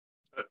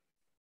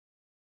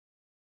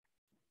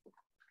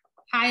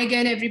Hi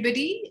again,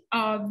 everybody.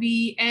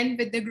 We end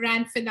with the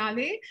grand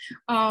finale.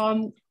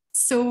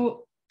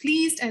 So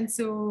pleased and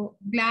so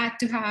glad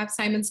to have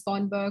Simon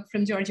Sponberg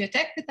from Georgia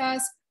Tech with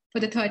us for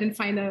the third and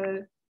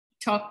final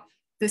talk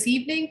this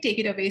evening. Take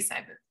it away,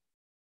 Simon.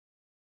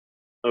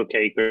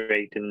 Okay,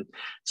 great. And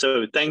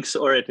so thanks,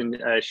 Orit and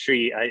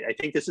Sri. I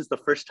think this is the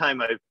first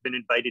time I've been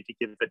invited to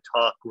give a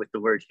talk with the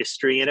word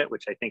history in it,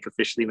 which I think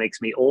officially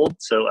makes me old.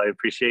 So I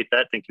appreciate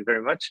that. Thank you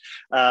very much.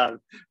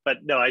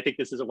 But no, I think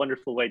this is a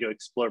wonderful way to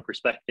explore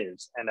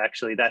perspectives. And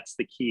actually, that's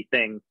the key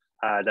thing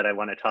that I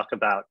want to talk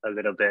about a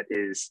little bit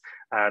is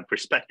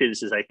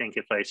perspectives is, I think,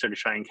 if I sort of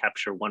try and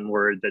capture one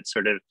word that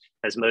sort of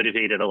has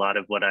motivated a lot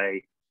of what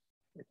I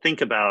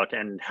think about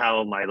and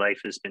how my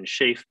life has been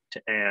shaped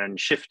and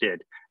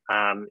shifted.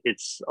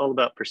 It's all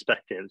about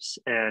perspectives.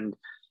 And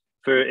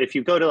if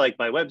you go to like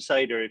my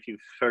website, or if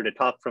you've heard a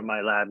talk from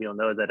my lab, you'll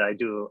know that I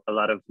do a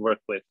lot of work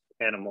with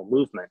animal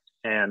movement.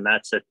 And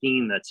that's a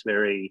theme that's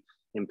very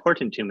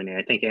important to me.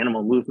 I think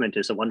animal movement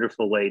is a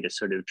wonderful way to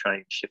sort of try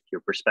and shift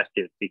your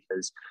perspective,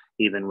 because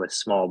even with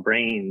small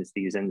brains,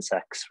 these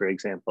insects, for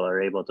example,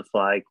 are able to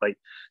fly quite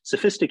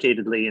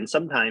sophisticatedly. And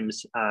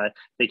sometimes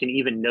they can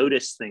even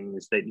notice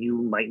things that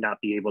you might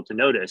not be able to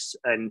notice.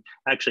 And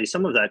actually,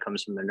 some of that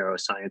comes from their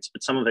neuroscience,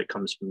 but some of it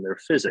comes from their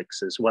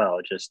physics as well,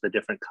 just the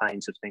different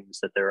kinds of things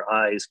that their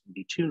eyes can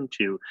be tuned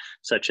to,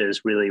 such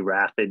as really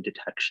rapid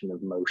detection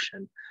of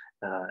motion.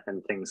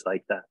 And things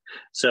like that.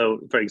 So,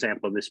 for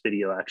example, this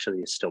video actually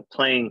is still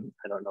playing.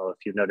 I don't know if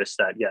you've noticed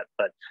that yet,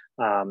 but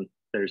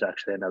there's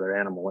actually another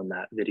animal in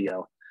that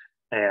video.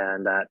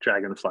 And that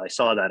dragonfly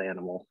saw that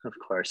animal, of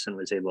course, and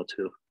was able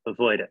to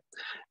avoid it.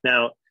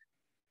 Now,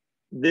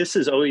 this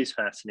has always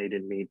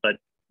fascinated me, but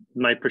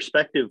my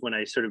perspective when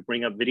I sort of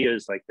bring up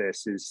videos like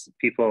this is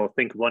people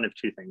think one of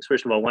two things.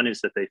 First of all, one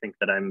is that they think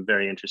that I'm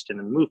very interested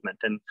in movement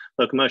and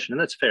locomotion, and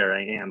that's fair,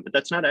 I am, but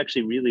that's not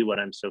actually really what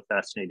I'm so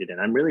fascinated in.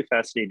 I'm really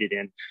fascinated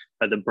in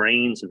the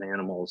brains of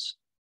animals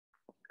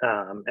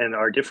and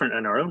our different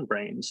and our own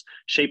brains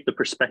shape the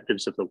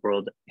perspectives of the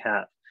world that we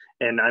have.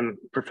 And I'm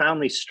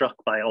profoundly struck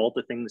by all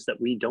the things that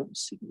we don't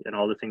see and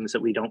all the things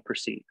that we don't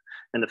perceive.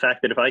 And the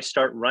fact that if I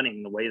start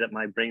running, the way that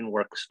my brain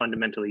works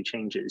fundamentally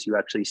changes. You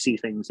actually see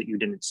things that you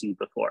didn't see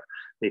before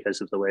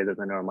because of the way that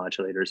the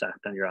neuromodulators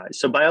act on your eyes.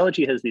 So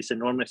biology has this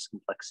enormous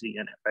complexity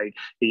in it, right?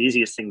 The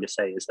easiest thing to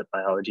say is that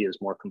biology is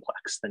more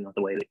complex than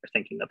the way that you're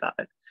thinking about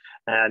it.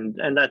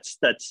 And that's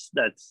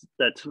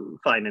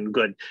fine and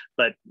good.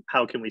 But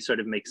how can we sort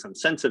of make some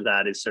sense of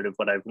that is sort of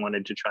what I've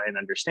wanted to try and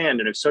understand.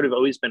 And I've sort of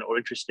always been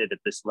interested at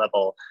this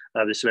level,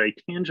 this very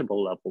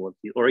tangible level of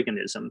the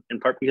organism, in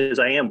part because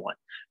I am one,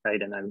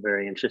 right? And I'm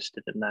very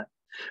interested in that.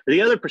 But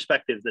the other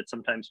perspective that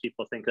sometimes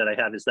people think that I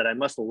have is that I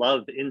must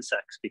love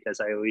insects, because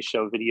I always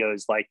show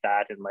videos like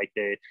that, and like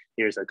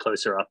here's a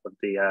closer up of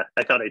the.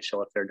 I thought I'd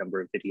show a fair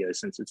number of videos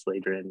since it's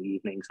later in the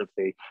evenings of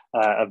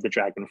the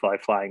dragonfly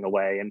flying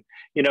away, and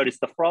you notice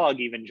the frog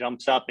even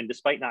jumps up, and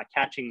despite not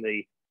catching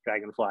the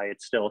dragonfly,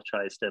 it still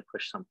tries to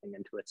push something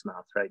into its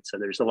mouth, right? So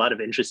there's a lot of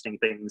interesting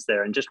things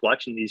there, and just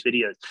watching these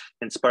videos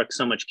can spark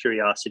so much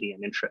curiosity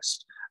and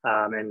interest.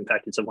 And in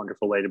fact, it's a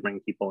wonderful way to bring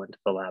people into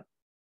the lab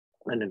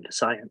and into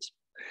science.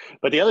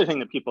 But the other thing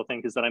that people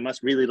think is that I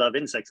must really love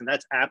insects, and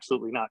that's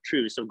absolutely not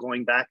true. So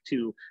going back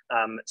to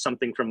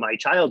something from my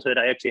childhood,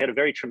 I actually had a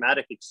very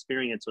traumatic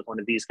experience with one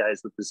of these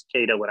guys, with the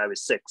cicada, when I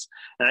was 6.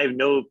 And I have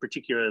no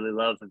particularly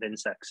love of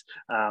insects.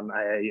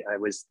 I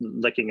was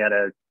looking at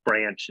a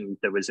branch, and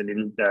there was a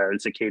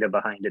cicada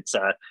behind its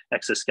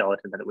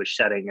exoskeleton that it was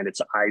shedding, and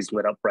its eyes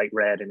lit up bright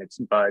red, and it's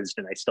buzzed,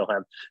 and I still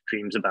have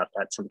dreams about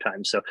that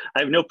sometimes. So I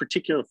have no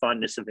particular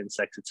fondness of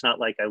insects. It's not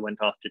like I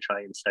went off to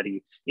try and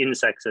study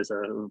insects as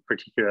a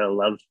particular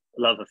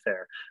love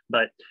affair,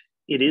 but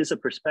it is a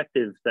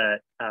perspective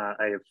that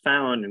I have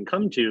found and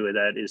come to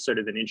that is sort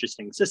of an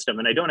interesting system.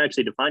 And I don't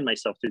actually define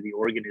myself through the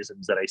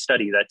organisms that I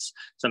study. That's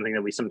something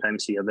that we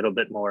sometimes see a little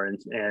bit more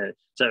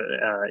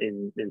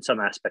in some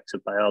aspects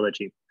of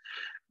biology.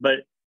 But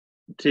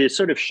to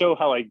sort of show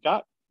how I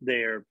got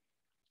there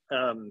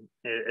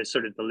as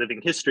sort of the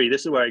living history,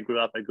 this is where I grew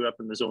up. I grew up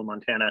in Missoula,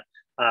 Montana.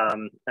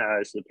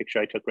 This is a picture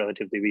I took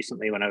relatively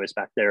recently when I was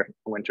back there in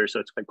winter,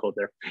 so it's quite cold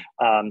there.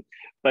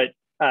 But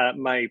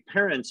my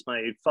parents,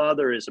 my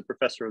father is a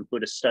professor of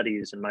Buddhist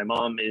studies, and my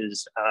mom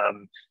is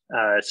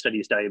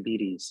studies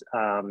diabetes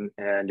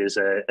and is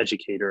an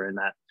educator in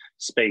that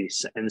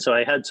space. And so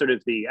I had sort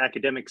of the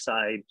academic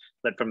side,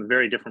 but from a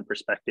very different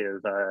perspective.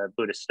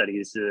 Buddhist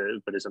studies,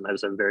 Buddhism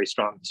has a very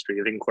strong history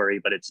of inquiry,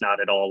 but it's not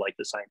at all like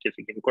the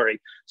scientific inquiry.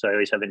 So I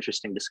always have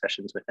interesting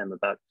discussions with them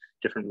about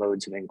different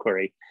modes of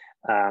inquiry.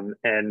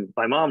 And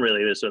my mom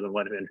really was sort of the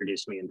one who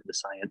introduced me into the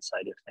science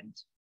side of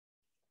things.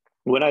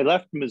 When I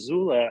left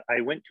Missoula,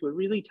 I went to a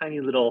really tiny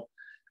little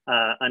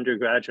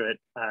undergraduate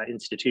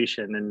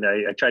institution, and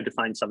I tried to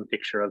find some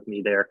picture of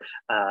me there.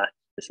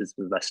 This is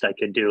the best I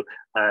could do.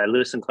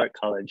 Lewis and Clark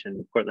College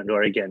in Portland,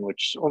 Oregon,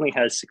 which only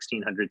has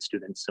 1,600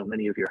 students. So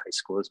many of your high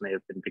schools may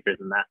have been bigger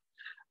than that.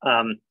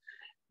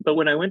 But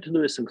when I went to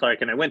Lewis and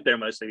Clark, and I went there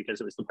mostly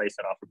because it was the place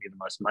that offered me the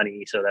most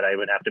money so that I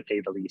would have to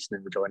pay the least and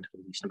then would go into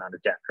the least amount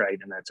of debt, right?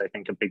 And that's, I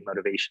think, a big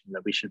motivation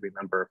that we should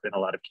remember in a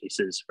lot of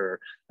cases for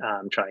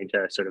trying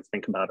to sort of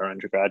think about our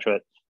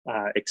undergraduate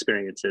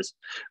experiences.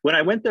 When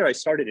I went there, I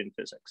started in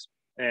physics.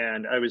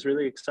 And I was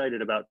really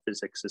excited about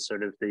physics as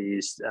sort of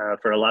these,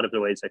 for a lot of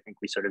the ways I think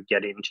we sort of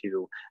get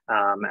into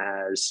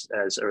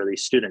as early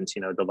students.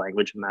 You know, the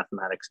language of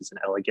mathematics is an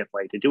elegant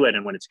way to do it.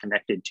 And when it's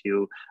connected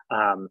to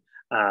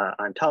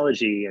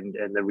ontology and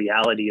the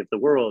reality of the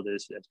world,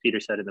 as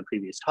Peter said in the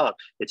previous talk,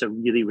 it's a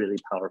really, really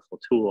powerful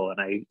tool. And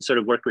I sort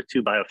of worked with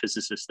two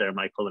biophysicists there,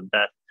 Michael and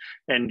Beth,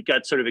 and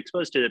got sort of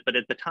exposed to it. But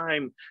at the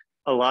time,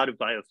 a lot of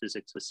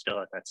biophysics was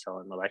still at that cell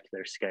and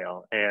molecular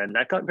scale. And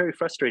that got very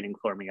frustrating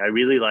for me. I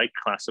really liked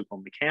classical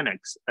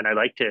mechanics, and I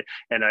liked it.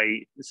 And I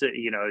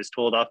was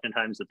told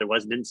oftentimes that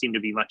didn't seem to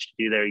be much to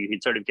do there. You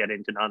could sort of get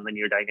into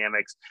nonlinear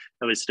dynamics.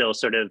 It was still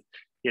sort of,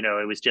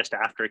 it was just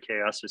after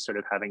chaos was sort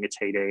of having its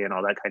heyday and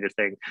all that kind of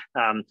thing.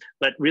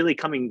 But really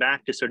coming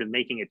back to sort of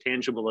making it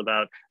tangible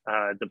about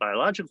the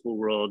biological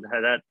world,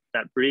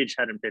 that bridge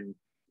hadn't been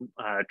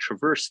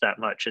traversed that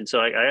much. And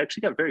so I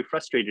actually got very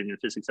frustrated in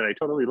physics, and I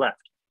totally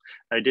left.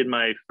 I did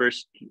my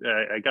first,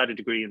 I got a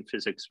degree in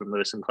physics from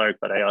Lewis and Clark,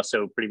 but I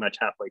also pretty much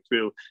halfway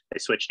through, I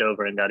switched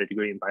over and got a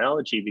degree in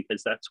biology,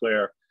 because that's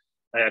where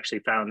I actually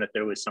found that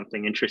there was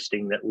something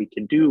interesting that we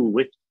can do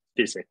with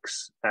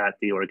physics at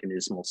the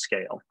organismal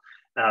scale.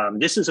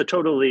 This is a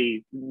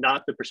totally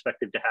not the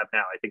perspective to have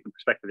now. I think the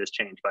perspective has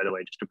changed, by the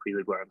way, just to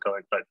prelude where I'm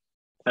going. But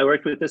I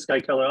worked with this guy,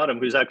 Keller Autumn,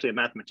 who's actually a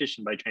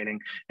mathematician by training,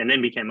 and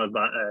then became a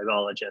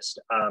biologist.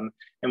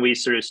 And we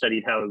sort of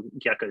studied how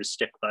geckos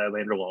stick by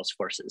van der Waals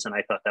forces. And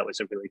I thought that was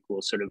a really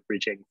cool sort of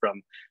bridging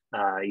from,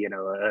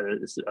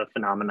 a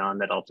phenomenon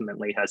that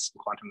ultimately has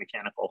quantum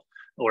mechanical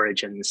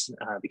origins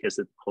because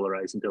of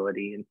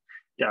polarizability and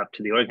up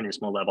to the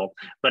organismal level.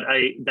 But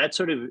that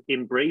sort of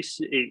embrace,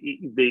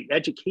 the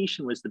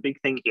education was the big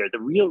thing here.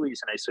 The real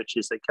reason I switched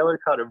is that Keller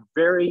taught a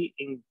very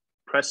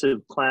impressive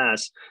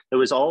class that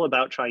was all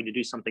about trying to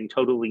do something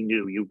totally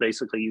new. You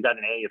got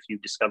an A if you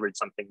discovered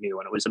something new.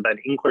 And it was about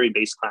an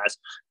inquiry-based class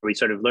where we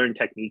sort of learned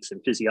techniques in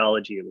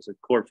physiology. It was a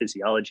core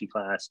physiology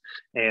class.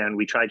 And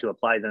we tried to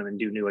apply them and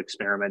do new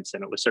experiments.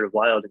 And it was sort of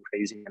wild and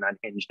crazy and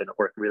unhinged, and it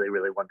worked really,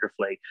 really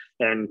wonderfully.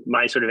 And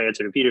my sort of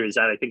answer to Peter is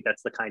that I think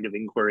that's the kind of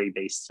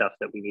inquiry-based stuff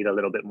that we need a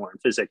little bit more in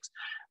physics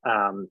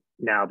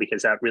now,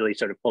 because that really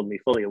sort of pulled me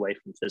fully away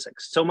from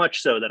physics. So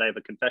much so that I have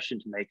a confession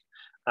to make.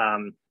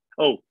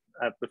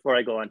 Before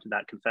I go on to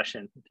that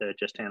confession, to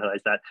just analyze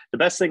that, the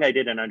best thing I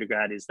did in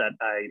undergrad is that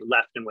I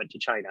left and went to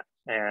China,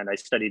 and I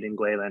studied in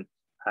Nguyen,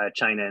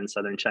 China and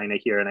southern China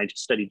here, and I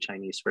just studied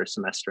Chinese for a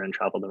semester and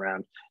traveled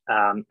around,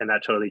 and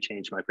that totally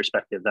changed my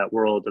perspective. That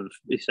world of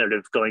sort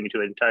of going into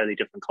an entirely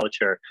different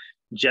culture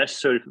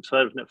just sort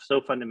of so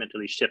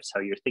fundamentally shifts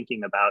how you're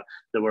thinking about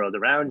the world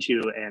around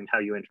you and how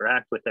you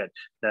interact with it,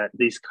 that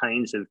these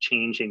kinds of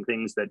changing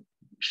things that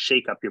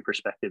shake up your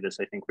perspective is,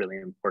 I think, really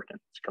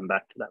important, to come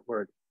back to that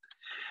word.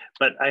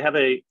 But I have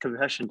a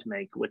confession to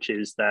make, which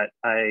is that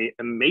I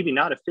am maybe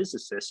not a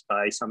physicist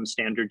by some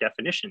standard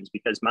definitions,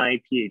 because my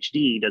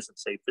PhD doesn't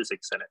say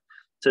physics in it.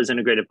 It says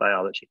integrative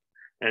biology.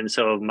 And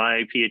so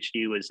my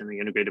PhD was in the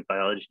integrative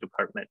biology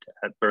department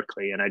at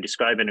Berkeley. And I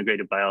describe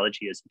integrative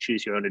biology as a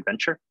choose your own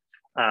adventure,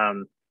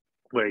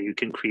 where you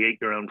can create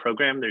your own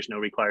program. There's no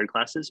required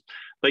classes,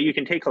 but you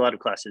can take a lot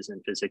of classes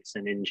in physics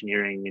and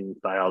engineering and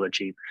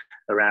biology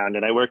around.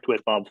 And I worked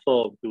with Bob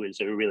Full, who is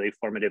a really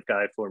formative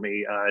guy for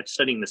me,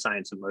 studying the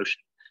science of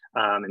motion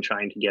and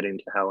trying to get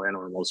into how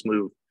animals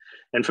move.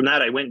 And from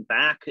that, I went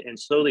back and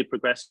slowly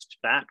progressed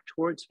back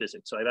towards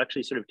physics. So I've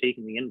actually sort of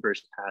taken the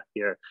inverse path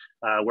here,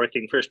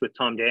 working first with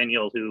Tom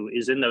Daniel, who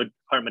is in the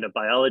Department of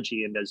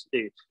Biology and is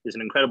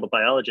an incredible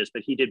biologist,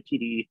 but he did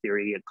PDE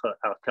theory at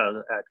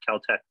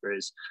Caltech for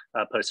his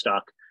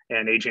postdoc.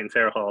 And Adrian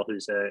Fairhall,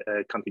 who's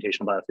a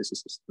computational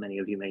biophysicist, many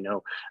of you may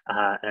know.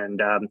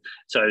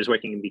 So I was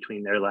working in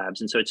between their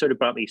labs. And so it sort of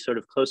brought me sort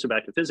of closer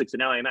back to physics. And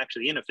now I'm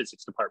actually in a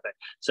physics department.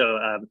 So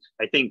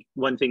I think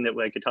one thing that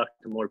I could talk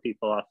to more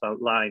people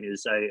offline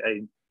is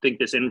I think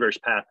this inverse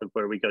path of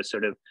where we go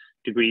sort of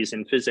degrees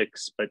in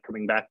physics, but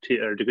coming back to,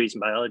 or degrees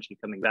in biology,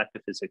 coming back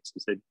to physics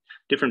is a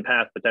different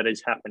path, but that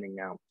is happening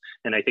now.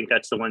 And I think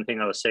that's the one thing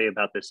I will say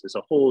about this as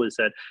a whole, is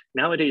that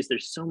nowadays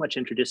there's so much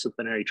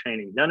interdisciplinary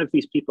training. None of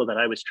these people that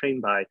I was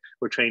trained by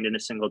were trained in a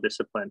single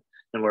discipline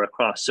and were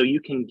across. So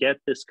you can get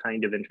this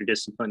kind of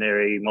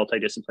interdisciplinary,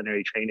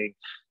 multidisciplinary training.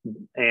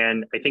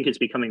 And I think it's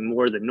becoming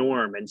more the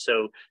norm. And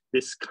so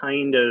this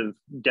kind of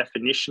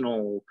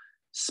definitional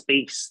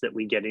space that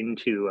we get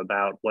into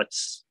about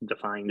what's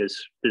defined as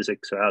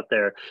physics or out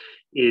there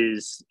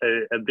is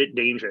a bit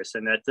dangerous.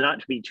 And that's not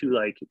to be too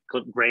like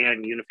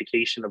grand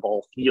unification of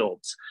all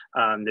fields.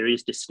 There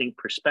is distinct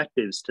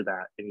perspectives to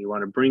that, and you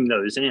want to bring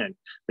those in,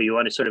 but you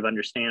want to sort of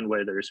understand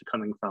where those are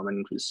coming from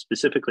and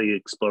specifically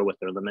explore what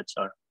their limits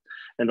are.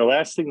 And the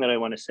last thing that I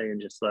want to say in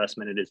just the last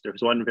minute is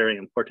there's one very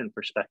important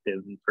perspective,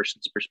 and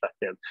person's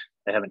perspective,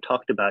 I haven't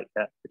talked about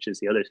yet, which is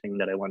the other thing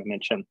that I want to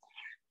mention,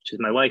 which is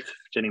my wife,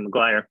 Jenny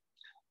McGuire.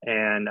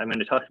 And I'm going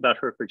to talk about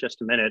her for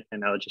just a minute,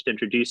 and I'll just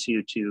introduce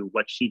you to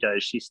what she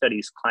does. She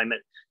studies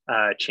climate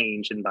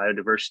change and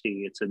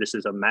biodiversity. And so this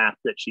is a map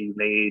that she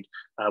made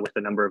with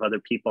a number of other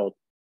people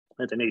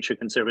at the Nature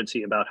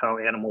Conservancy about how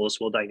animals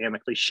will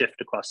dynamically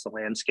shift across the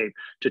landscape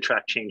to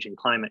track changing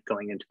climate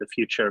going into the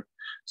future.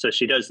 So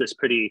she does this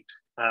pretty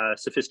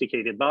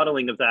sophisticated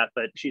modeling of that,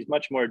 but she's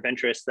much more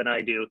adventurous than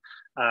I do.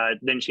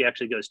 Then she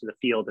actually goes to the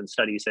field and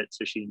studies it.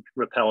 So she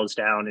rappels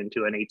down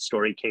into an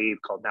 8-story cave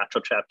called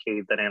Natural Trap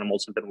Cave that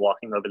animals have been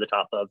walking over the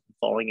top of,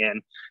 falling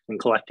in and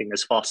collecting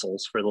as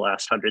fossils for the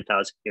last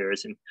 100,000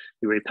 years. And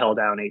you rappel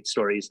down 8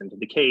 stories into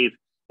the cave,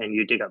 and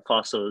you dig up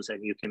fossils,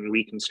 and you can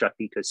reconstruct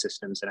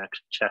ecosystems and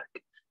actually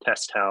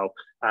test how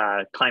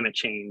climate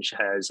change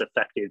has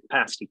affected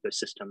past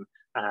ecosystem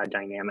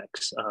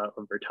dynamics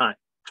over time.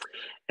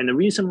 And the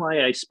reason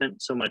why I spent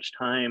so much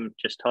time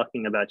just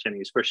talking about Jenny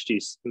is, first,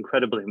 she's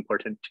incredibly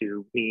important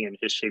to me and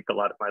has shaped a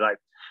lot of my life.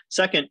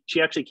 Second,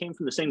 she actually came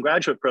from the same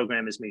graduate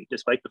program as me,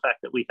 despite the fact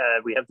that we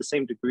have the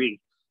same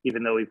degree,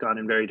 even though we've gone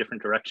in very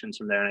different directions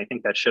from there. And I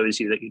think that shows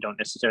you that you don't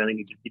necessarily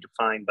need to be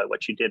defined by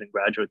what you did in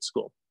graduate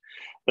school.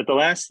 But the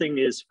last thing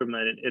is, from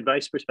an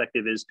advice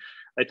perspective, is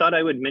I thought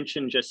I would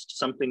mention just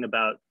something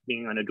about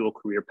being on a dual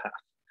career path,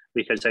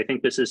 because I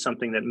think this is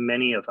something that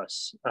many of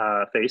us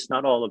face,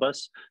 not all of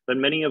us, but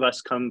many of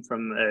us come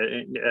from,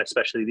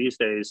 especially these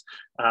days,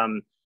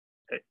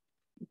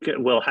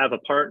 will have a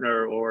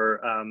partner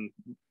or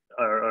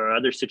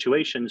other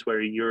situations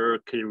where your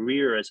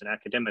career as an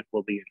academic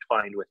will be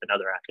entwined with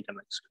another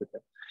academic's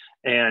career.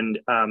 And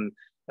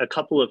a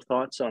couple of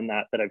thoughts on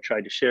that I've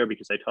tried to share,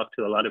 because I talk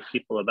to a lot of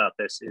people about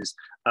this, is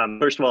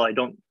first of all, I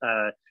don't,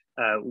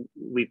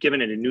 we've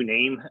given it a new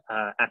name,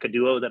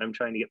 Akaduo, that I'm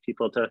trying to get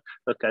people to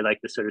look. I like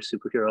the sort of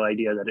superhero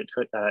idea that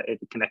it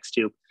connects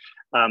to.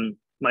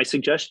 My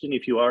suggestion,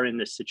 if you are in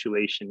this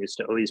situation, is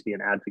to always be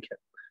an advocate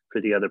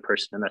for the other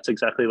person. And that's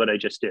exactly what I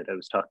just did. I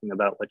was talking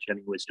about what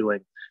Jenny was doing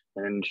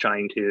and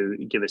trying to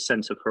give a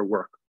sense of her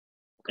work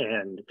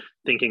and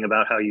thinking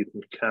about how you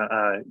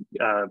can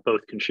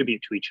both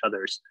contribute to each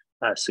other's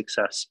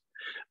success.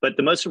 But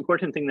the most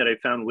important thing that I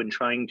found when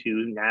trying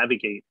to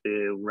navigate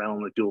the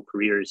realm of dual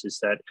careers is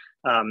that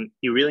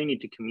you really need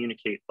to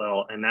communicate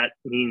well. And that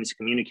means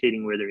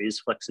communicating where there is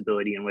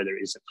flexibility and where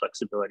there isn't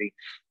flexibility.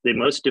 The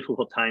most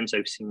difficult times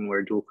I've seen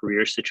where dual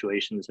career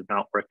situations have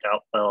not worked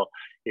out well,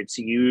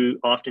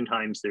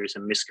 oftentimes there's a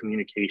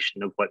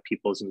miscommunication of what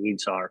people's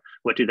needs are.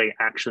 What do they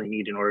actually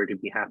need in order to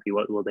be happy?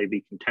 What will they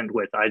be content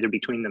with, either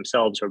between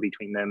themselves or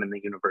between them and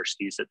the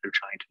universities that they're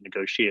trying to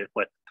negotiate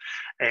with?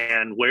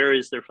 And where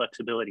is their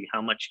flexibility?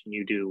 How much can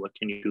you do? What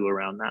can you do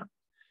around that?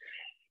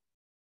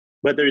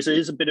 But there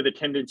is a bit of a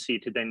tendency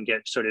to then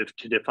get to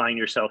define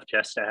yourself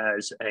just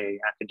as a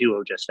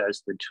duo, just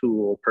as the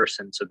dual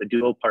person. So the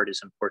dual part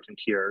is important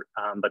here,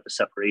 but the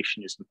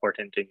separation is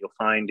important. And you'll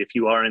find if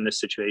you are in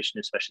this situation,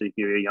 especially if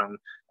you're a young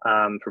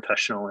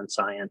professional in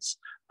science,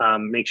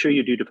 make sure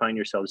you do define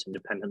yourselves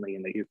independently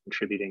and that you're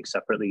contributing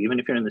separately. Even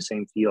if you're in the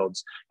same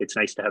fields, it's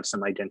nice to have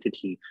some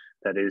identity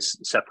that is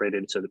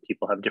separated so that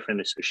people have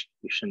different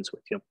associations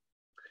with you.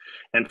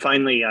 And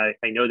finally, I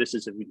know this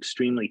is an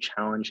extremely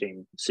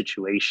challenging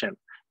situation,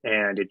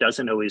 and it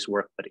doesn't always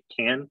work, but it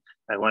can.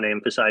 I want to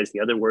emphasize the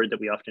other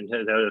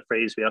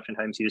phrase we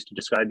oftentimes use to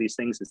describe these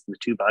things is the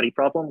two-body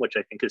problem, which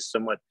I think is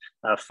somewhat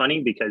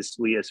funny, because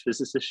we as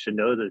physicists should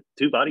know the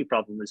two-body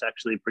problem is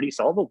actually pretty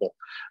solvable.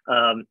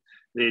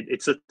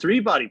 It's a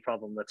three-body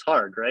problem that's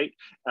hard, right?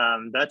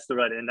 That's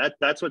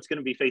that's what's going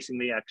to be facing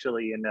me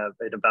actually in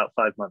about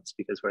 5 months,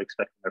 because we're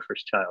expecting our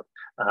first child.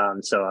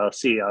 So I'll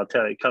see. I'll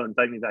tell you. Come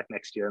invite me back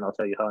next year, and I'll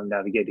tell you how I'm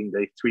navigating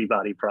the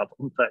three-body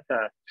problem. But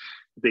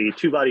the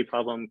two-body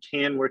problem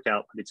can work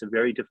out, but it's a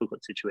very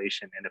difficult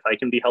situation. And if I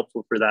can be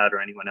helpful for that or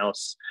anyone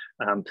else,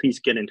 please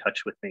get in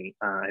touch with me.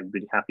 I'd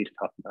be happy to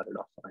talk about it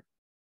offline.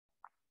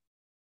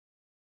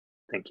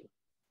 Thank you.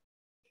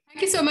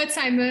 Thank you so much,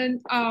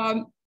 Simon.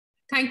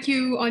 Thank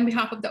you on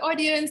behalf of the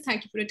audience.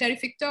 Thank you for a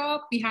terrific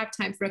talk. We have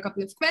time for a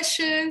couple of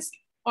questions.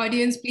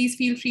 Audience, please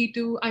feel free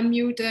to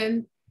unmute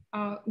and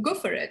go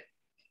for it.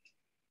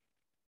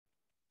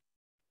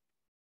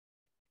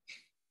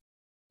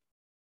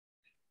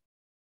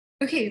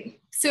 Okay,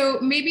 so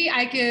maybe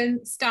I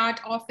can start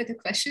off with a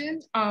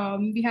question.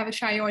 We have a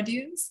shy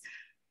audience.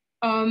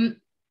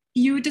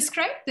 You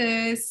described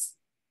this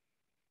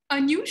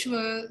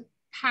unusual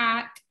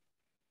path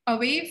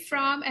away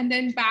from and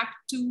then back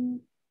to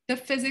the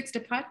physics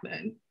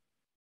department,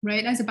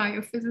 right, as a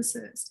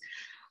biophysicist.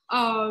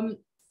 And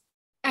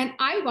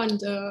I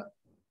wonder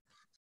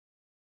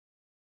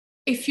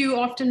if you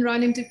often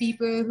run into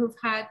people who've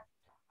had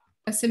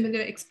a similar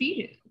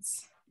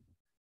experience,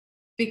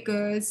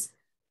 because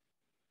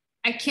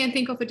I can't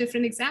think of a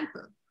different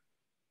example.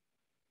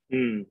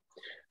 There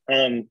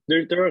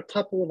are a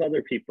couple of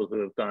other people who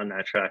have gone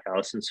that track.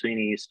 Alison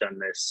Sweeney's done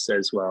this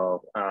as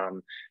well.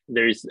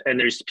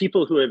 there's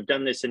people who have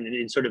done this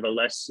in sort of a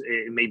less,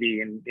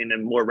 maybe in a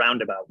more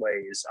roundabout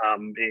ways,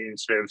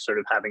 instead of sort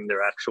of having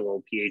their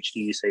actual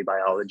PhD, say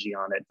biology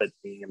on it, but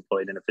being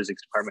employed in a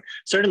physics department.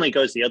 Certainly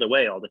goes the other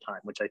way all the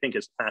time, which I think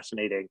is a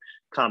fascinating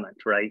comment,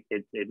 right?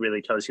 It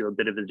really tells you a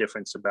bit of the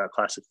difference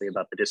classically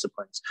about the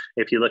disciplines.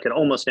 If you look at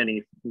almost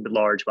any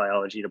large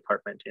biology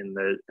department in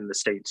the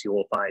States, you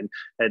will find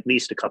at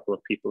least a couple of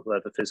people who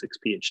have a physics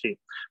PhD,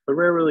 but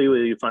rarely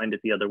will you find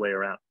it the other way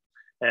around.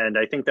 And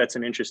I think that's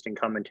an interesting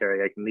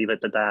commentary. I can leave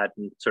it at that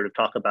and sort of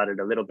talk about it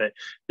a little bit.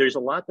 There's a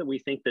lot that we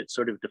think that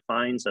sort of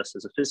defines us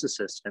as a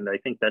physicist. And I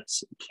think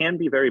that's can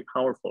be very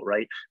powerful,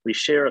 right? We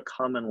share a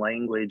common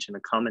language and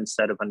a common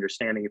set of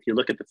understanding. If you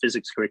look at the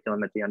physics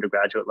curriculum at the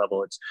undergraduate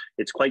level,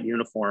 it's quite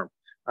uniform,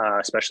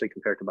 especially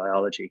compared to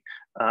biology.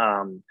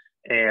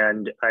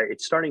 And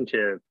it's starting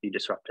to be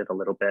disrupted a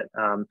little bit,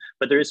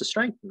 but there is a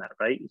strength in that,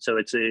 right? So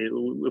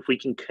if we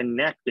can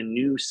connect a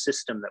new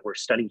system that we're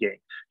studying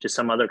to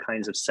some other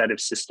kinds of set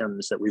of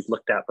systems that we've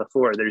looked at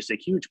before, there's a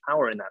huge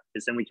power in that,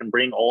 because then we can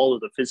bring all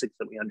of the physics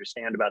that we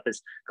understand about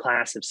this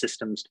class of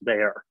systems to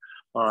bear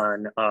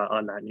on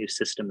that new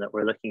system that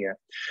we're looking at.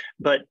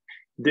 But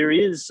there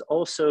is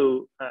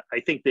also,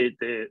 I think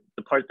the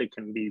part that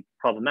can be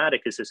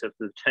problematic is if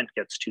the tent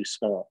gets too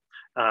small.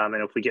 And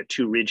if we get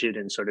too rigid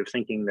in sort of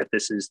thinking that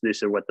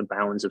these are what the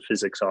bounds of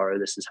physics are,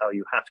 this is how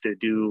you have to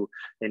do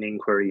an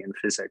inquiry in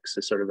physics,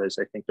 sort of as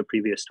I think the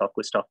previous talk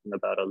was talking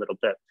about a little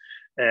bit.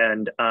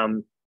 And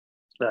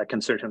that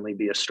can certainly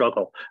be a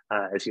struggle.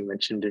 As you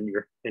mentioned in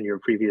your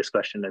previous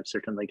question, I've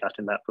certainly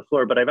gotten that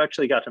before, but I've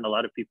actually gotten a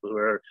lot of people who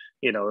are,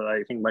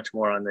 I think much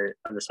more on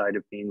the side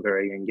of being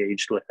very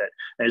engaged with it.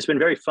 And it's been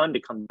very fun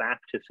to come back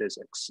to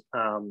physics.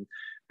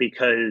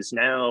 Because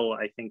now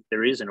I think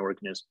there is an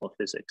organismal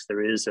physics.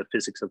 There is a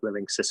physics of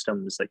living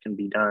systems that can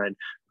be done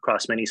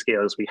across many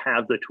scales. We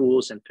have the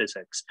tools in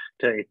physics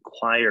to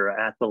acquire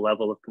at the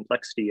level of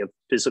complexity of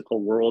physical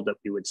world that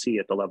we would see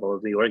at the level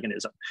of the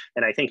organism.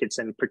 And I think it's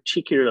a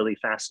particularly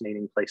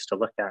fascinating place to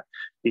look at,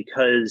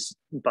 because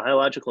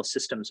biological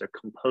systems are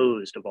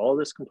composed of all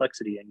this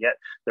complexity, and yet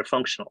they're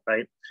functional,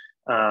 right?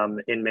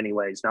 In many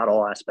ways. Not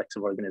all aspects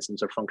of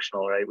organisms are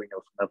functional, right? We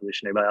know from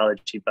evolutionary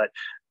biology, but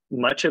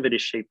much of it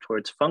is shaped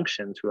towards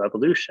function through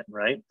evolution,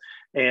 right?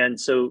 And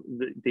so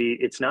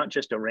it's not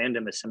just a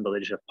random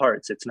assemblage of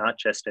parts. It's not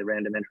just a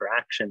random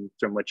interaction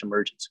from which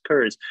emergence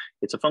occurs.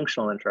 It's a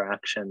functional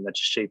interaction that's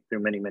shaped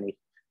through many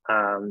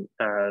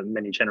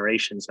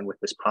generations and with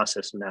this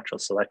process of natural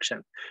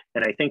selection.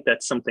 And I think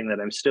that's something that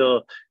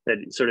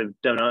that sort of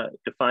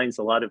defines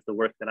a lot of the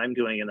work that I'm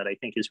doing, and that I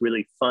think is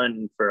really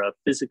fun for a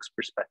physics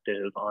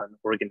perspective on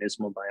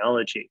organismal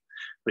biology,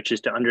 which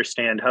is to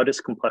understand how does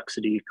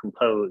complexity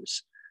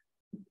compose,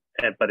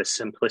 but a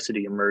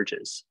simplicity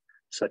emerges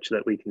such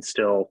that we can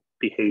still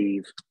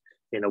behave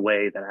in a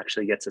way that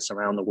actually gets us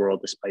around the world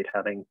despite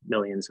having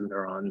millions of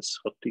neurons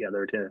hooked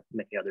together to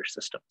many other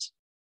systems.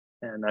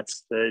 And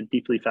that's a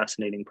deeply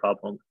fascinating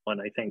problem,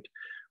 one I think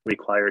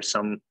requires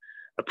some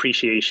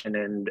appreciation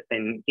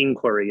and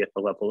inquiry at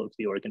the level of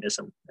the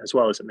organism, as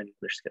well as at many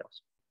other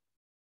scales.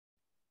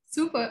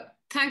 Super,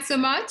 thanks so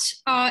much.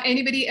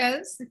 Anybody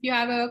else? If you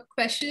have a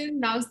question,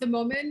 now's the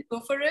moment,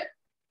 go for it.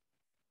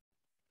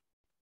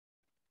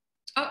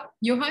 Oh,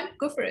 Johan,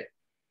 go for it.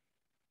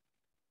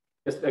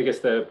 I guess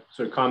the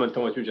sort of comment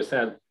on what you just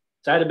said.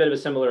 So I had a bit of a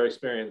similar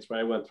experience where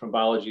I went from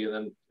biology and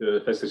then to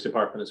the physics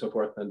department and so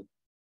forth. And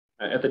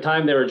at the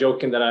time, they were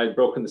joking that I had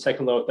broken the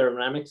second law of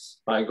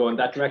thermodynamics by going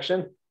that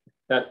direction,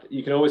 that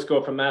you can always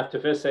go from math to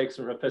physics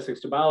and from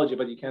physics to biology,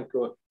 but you can't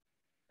go.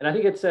 And I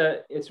think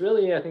it's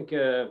really, I think,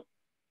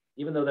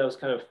 even though that was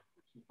kind of a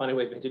funny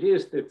way to be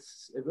introduced, it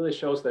really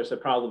shows there's a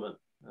problem.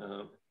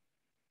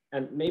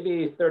 And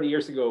maybe 30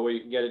 years ago, where you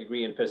can get a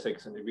degree in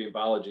physics and a degree in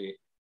biology,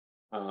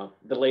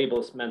 the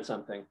labels meant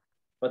something.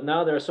 But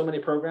now there are so many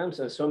programs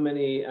and so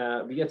many,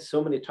 we get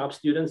so many top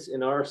students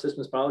in our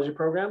systems biology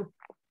program.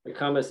 They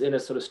come as in a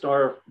sort of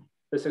star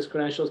physics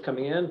credentials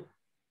coming in.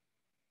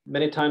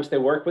 Many times they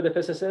work with a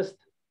physicist,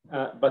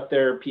 but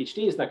their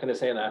PhD is not going to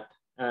say that.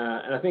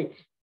 And I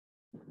think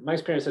my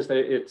experience is that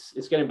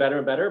it's getting better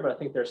and better, but I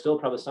think there's still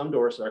probably some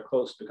doors that are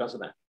closed because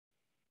of that.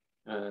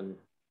 And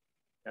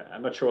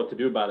I'm not sure what to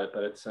do about it,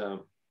 but it's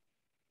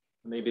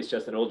maybe it's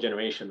just an old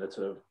generation that's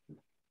sort of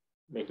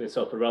making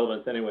itself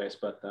irrelevant anyways,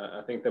 but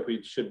I think that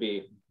we should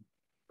be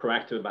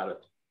proactive about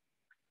it.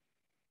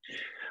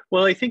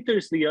 Well, I think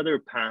there's the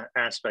other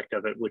aspect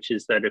of it, which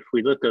is that if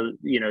we look at,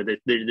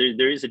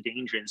 there is a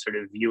danger in sort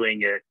of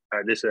viewing it,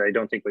 this I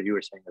don't think what you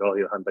were saying at all,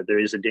 Johan, but there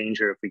is a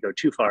danger if we go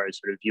too far,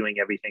 sort of viewing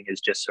everything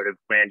as just sort of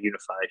grand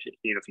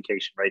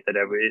unification, right? That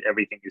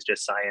everything is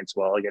just science.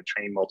 Well, I get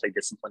trained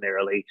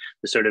multidisciplinarily.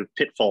 The sort of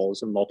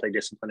pitfalls of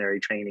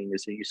multidisciplinary training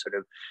is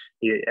that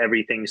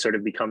everything sort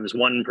of becomes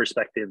one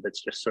perspective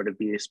that's just sort of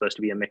supposed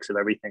to be a mix of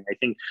everything. I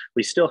think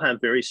we still have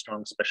very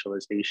strong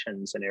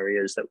specializations in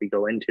areas that we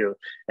go into.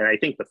 And I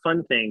think the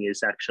fun thing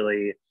is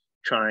actually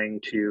trying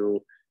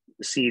to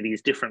see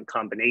these different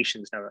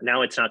combinations.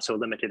 Now it's not so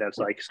limited as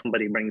like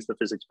somebody brings the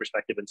physics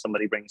perspective and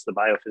somebody brings the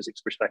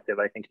biophysics perspective.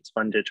 I think it's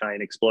fun to try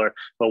and explore,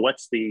 well,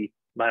 what's the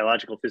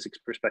biological physics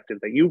perspective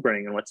that you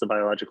bring and what's the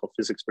biological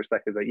physics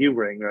perspective that you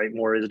bring, right?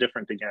 More is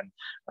different again.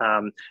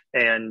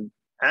 And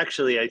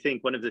actually, I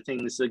think one of the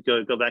things that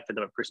go back to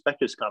the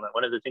perspectives comment,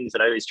 one of the things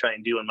that I always try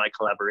and do in my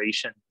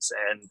collaborations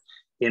and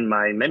in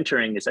my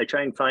mentoring is I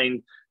try and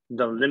find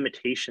the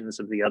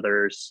limitations of the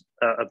others,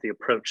 of the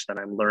approach that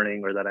I'm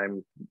learning or that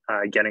I'm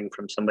getting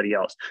from somebody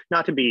else.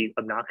 Not to be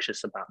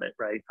obnoxious about it,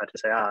 right? Not to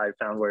say, I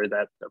found where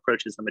that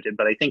approach is limited,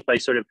 but I think by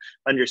sort of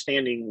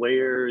understanding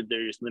where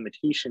there's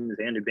limitations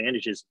and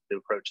advantages of the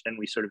approach, then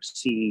we sort of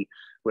see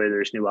where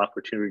there's new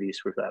opportunities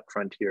for that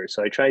frontier.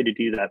 So I try to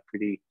do that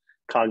pretty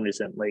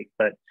cognizantly,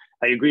 but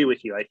I agree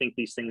with you. I think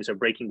these things are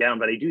breaking down,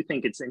 but I do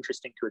think it's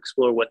interesting to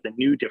explore what the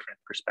new different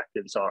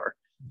perspectives are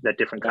that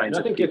different kinds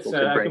of people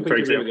can bring. For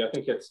example, I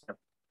think it's,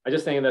 I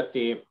just think that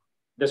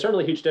there's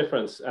certainly a huge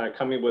difference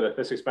coming with a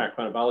physics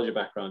background, a biology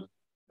background.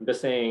 I'm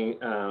just saying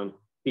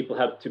people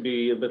have to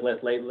be a bit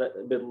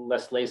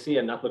less lazy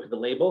and not look at the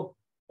label,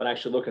 but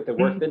actually look at the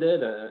work they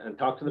did and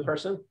talk to the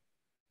person.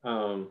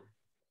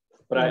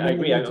 But I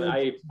agree.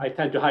 I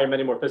tend to hire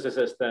many more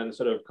physicists than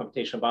sort of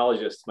computational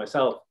biologists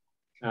myself.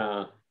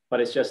 But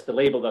it's just the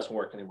label doesn't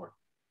work anymore.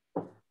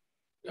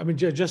 I mean,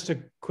 just a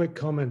quick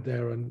comment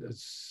there. And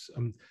it's,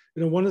 you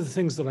know, one of the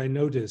things that I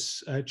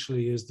notice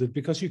actually is that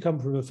because you come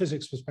from a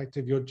physics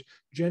perspective, you're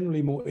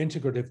generally more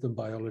integrative than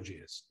biology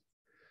is.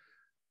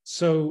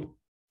 So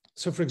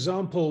for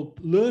example,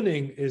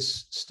 learning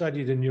is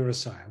studied in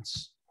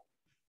neuroscience.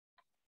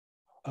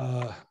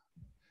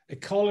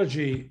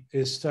 Ecology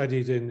is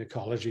studied in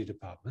ecology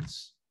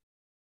departments,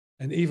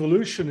 and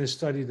evolution is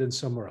studied in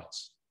somewhere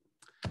else.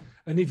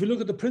 And if you look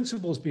at the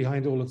principles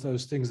behind all of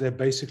those things, they're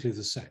basically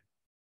the same.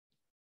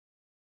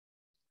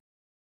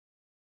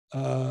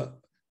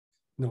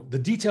 No, the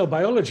detailed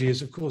biology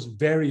is, of course,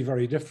 very,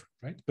 very different,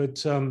 right? But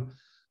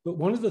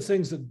one of the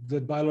things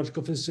that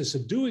biological physicists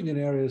are doing in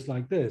areas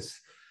like this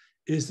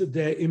is that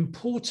they're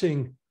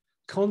importing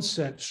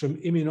concepts from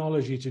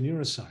immunology to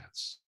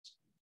neuroscience,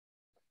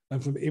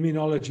 and from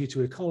immunology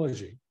to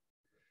ecology,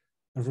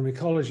 and from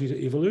ecology to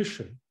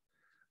evolution,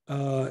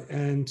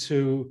 and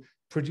to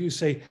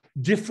produce a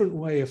different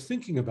way of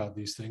thinking about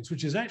these things,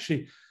 which is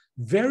actually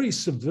very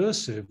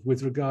subversive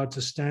with regard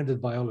to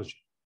standard biology.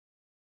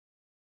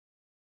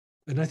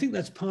 And I think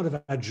that's part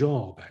of our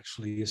job,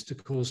 actually, is to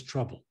cause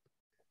trouble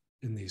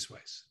in these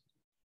ways.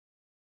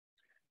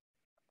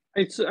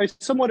 I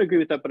somewhat agree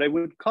with that, but I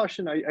would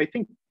caution, I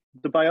think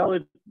the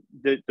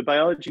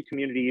biology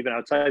community, even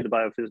outside the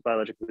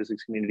biological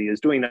physics community, is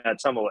doing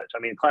that somewhat. I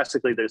mean,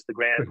 classically, there's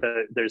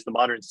there's the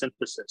modern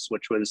synthesis,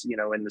 which was, you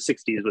know, in the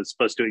 60s was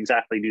supposed to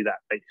exactly do that,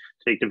 right?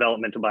 Take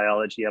developmental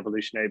biology,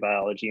 evolutionary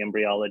biology,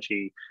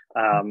 embryology,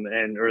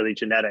 and early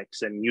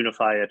genetics, and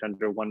unify it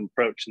under one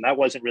approach. And that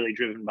wasn't really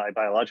driven by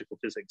biological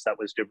physics. That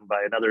was driven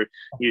by another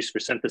use for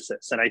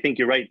synthesis. And I think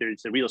you're right.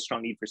 There's a real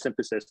strong need for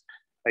synthesis.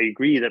 I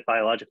agree that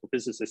biological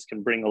physicists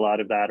can bring a lot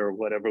of that, or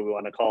whatever we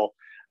want to call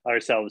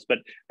ourselves, but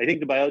I think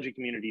the biology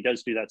community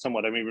does do that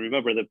somewhat. I mean,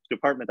 remember the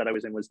department that I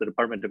was in was the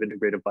Department of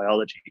Integrative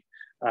Biology,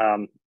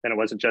 and it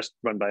wasn't just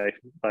run by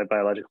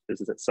biological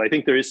physicists. So I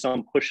think there is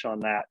some push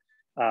on that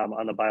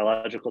on the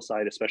biological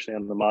side, especially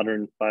on the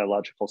modern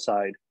biological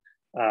side,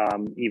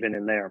 even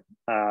in there.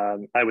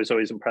 I was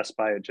always impressed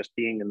by it just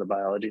being in the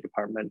biology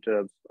department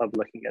of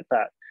looking at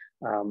that.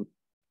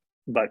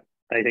 But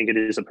I think it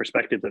is a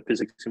perspective that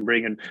physics can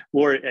bring, and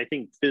more, I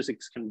think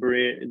physics can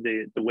bring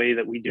the way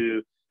that we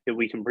do. If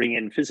we can bring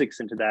in physics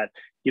into that,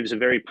 gives a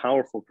very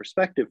powerful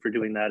perspective for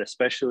doing that,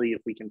 especially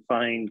if we can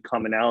find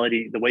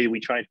commonality. The way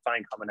we try to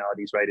find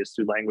commonalities, right, is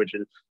through the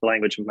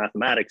language of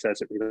mathematics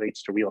as it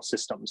relates to real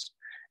systems.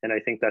 And I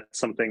think that's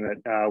something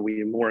that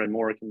we more and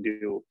more can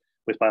do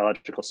with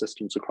biological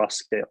systems across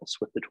scales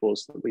with the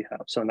tools that we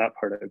have. So in that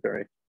part, I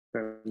very,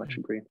 very much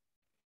agree.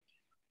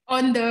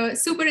 On the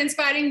super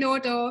inspiring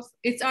note of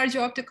it's our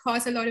job to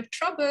cause a lot of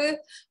trouble,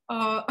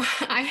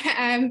 I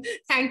am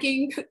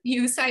thanking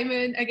you,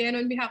 Simon, again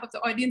on behalf of the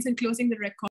audience, and closing the record.